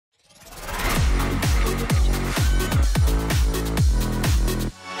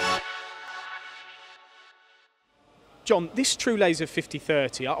John, this TruLaser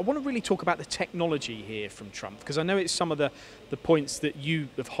 5030, I want to really talk about the technology here from TRUMPF, because I know it's some of the points that you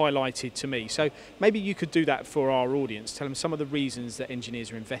have highlighted to me. So maybe you could do that for our audience, tell them some of the reasons that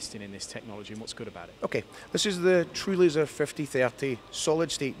engineers are investing in this technology and what's good about it. Okay, this is the TruLaser 5030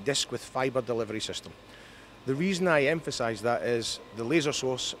 solid-state disc with fibre delivery system. The reason I emphasise that is the laser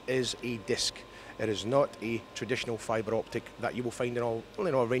source is a disc. It is not a traditional fibre optic that you will find in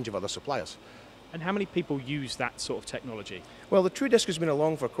a range of other suppliers. And how many people use that sort of technology? Well, the TruDisc has been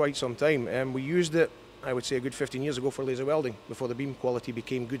along for quite some time, and we used it, I would say, a good 15 years ago for laser welding, before the beam quality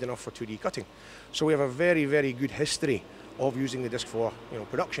became good enough for 2D cutting. So we have a very, very good history of using the disc for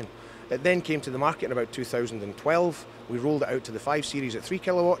production. It then came to the market in about 2012. We rolled it out to the 5 series at 3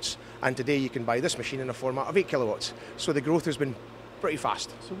 kilowatts, and today you can buy this machine in a format of 8 kilowatts. So the growth has been pretty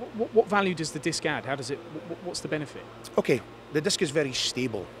fast. So what value does the disc add? How does it? What's the benefit? Okay, the disc is very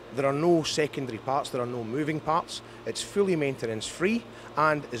stable. There are no secondary parts, there are no moving parts. It's fully maintenance free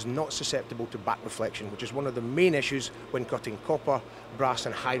and is not susceptible to back reflection, which is one of the main issues when cutting copper, brass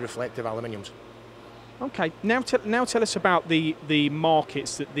and high reflective aluminiums. Okay, now tell us about the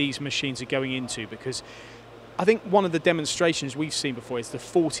markets that these machines are going into, because I think one of the demonstrations we've seen before is the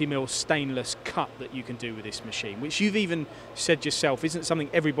 40mm stainless cut that you can do with this machine, which you've even said yourself isn't something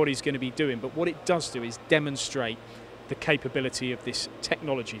everybody's going to be doing, but what it does do is demonstrate the capability of this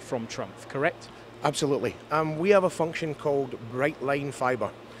technology from TRUMPF, correct? Absolutely. We have a function called bright line fibre.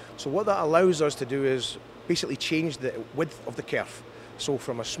 So what that allows us to do is basically change the width of the kerf. So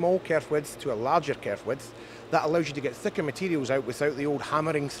from a small kerf width to a larger kerf width, that allows you to get thicker materials out without the old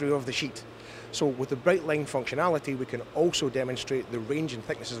hammering through of the sheet. So with the bright line functionality, we can also demonstrate the range and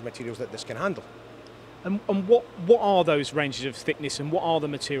thicknesses of materials that this can handle. And what are those ranges of thickness, and what are the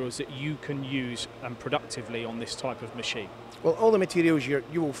materials that you can use productively on this type of machine? Well, all the materials you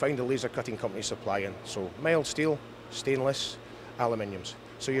will find a laser cutting company supplying. So mild steel, stainless, aluminiums.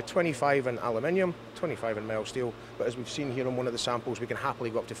 So you're 25 in aluminium, 25 in mild steel, but as we've seen here on one of the samples, we can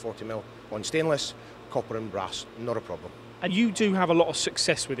happily go up to 40mm on stainless, copper and brass, not a problem. And you do have a lot of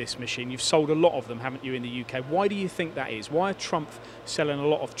success with this machine. You've sold a lot of them, haven't you, in the UK? Why do you think that is? Why are TRUMPF selling a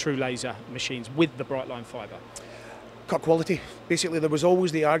lot of TruLaser machines with the bright line fibre? Cut quality. Basically, there was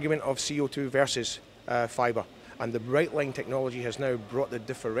always the argument of CO2 versus fibre, and the bright line technology has now brought the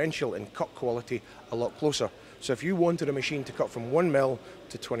differential in cut quality a lot closer. So if you wanted a machine to cut from 1mm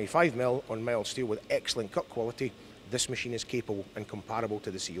to 25mm on mild steel with excellent cut quality, this machine is capable and comparable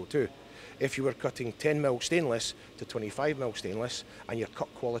to the CO2. If you were cutting 10mm stainless to 25mm stainless and your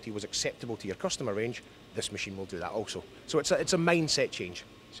cut quality was acceptable to your customer range, this machine will do that also. So it's a mindset change.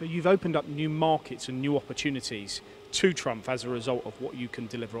 So you've opened up new markets and new opportunities to TRUMPF as a result of what you can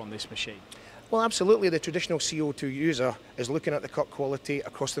deliver on this machine. Well, absolutely. The traditional CO2 user is looking at the cut quality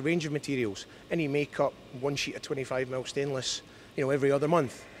across the range of materials, and he may cut one sheet of 25mm stainless, every other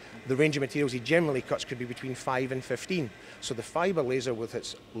month. The range of materials he generally cuts could be between 5 and 15. So the fibre laser, with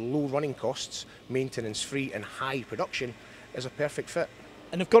its low running costs, maintenance free and high production, is a perfect fit.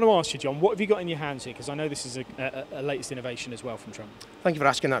 And I've got to ask you, John, what have you got in your hands here? Because I know this is a latest innovation as well from TRUMPF. Thank you for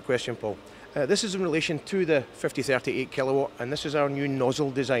asking that question, Paul. This is in relation to the 5038 kilowatt, and this is our new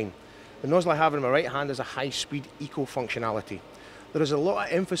nozzle design. The nozzle I have in my right hand is a high-speed eco functionality. There is a lot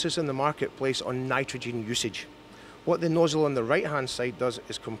of emphasis in the marketplace on nitrogen usage. What the nozzle on the right-hand side does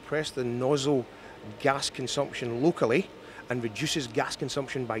is compress the nozzle gas consumption locally and reduces gas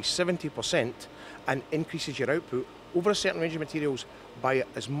consumption by 70% and increases your output over a certain range of materials by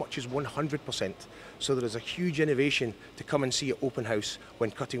as much as 100%. So there is a huge innovation to come and see at Open House when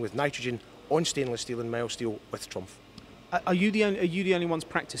cutting with nitrogen on stainless steel and mild steel with TRUMPF. Are you the only ones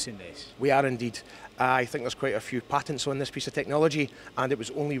practicing this? We are indeed. I think there's quite a few patents on this piece of technology, and it was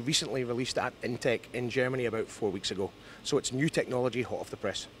only recently released at Intec in Germany about 4 weeks ago. So it's new technology, hot off the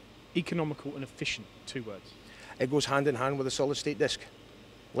press. Economical and efficient, 2 words. It goes hand in hand with a solid state disc.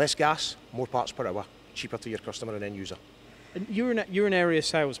 Less gas, more parts per hour, cheaper to your customer and end user. And you're an area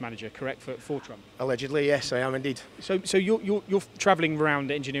sales manager, correct, for TRUMPF? Allegedly, yes, I am indeed. So you're travelling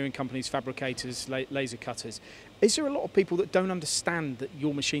around engineering companies, fabricators, laser cutters. Is there a lot of people that don't understand that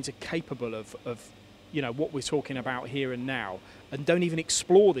your machines are capable of what we're talking about here and now, and don't even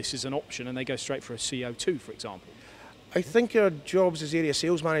explore this as an option, and they go straight for a CO2, for example? I think our jobs as area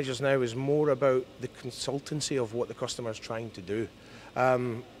sales managers now is more about the consultancy of what the customer is trying to do.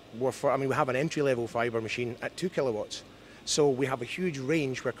 We have an entry-level fibre machine at 2 kilowatts. So we have a huge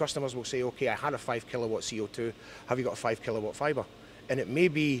range where customers will say, okay, I had a 5 kilowatt CO2, have you got a 5 kilowatt fibre? and it may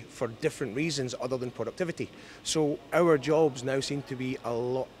be for different reasons other than productivity. So our jobs now seem to be a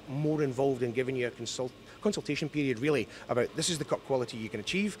lot more involved in giving you a consultation period really about this is the cut quality you can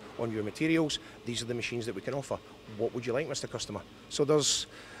achieve on your materials, these are the machines that we can offer. What would you like, Mr. Customer? So there's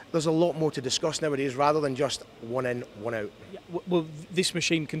a lot more to discuss nowadays rather than just one in, one out. Yeah, well, this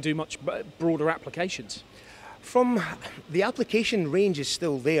machine can do much broader applications. From the application range is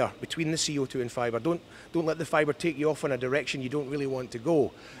still there between the CO2 and fibre. Don't let the fibre take you off in a direction you don't really want to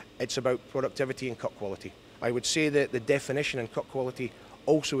go. It's about productivity and cut quality. I would say that the definition and cut quality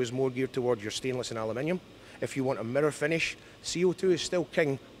also is more geared towards your stainless and aluminium. If you want a mirror finish, CO2 is still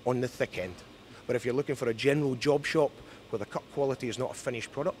king on the thick end. But if you're looking for a general job shop where the cut quality is not a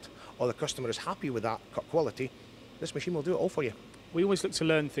finished product, or the customer is happy with that cut quality, this machine will do it all for you. We always look to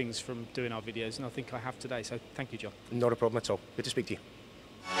learn things from doing our videos, and I think I have today, so thank you, John. Not a problem at all. Good to speak to you.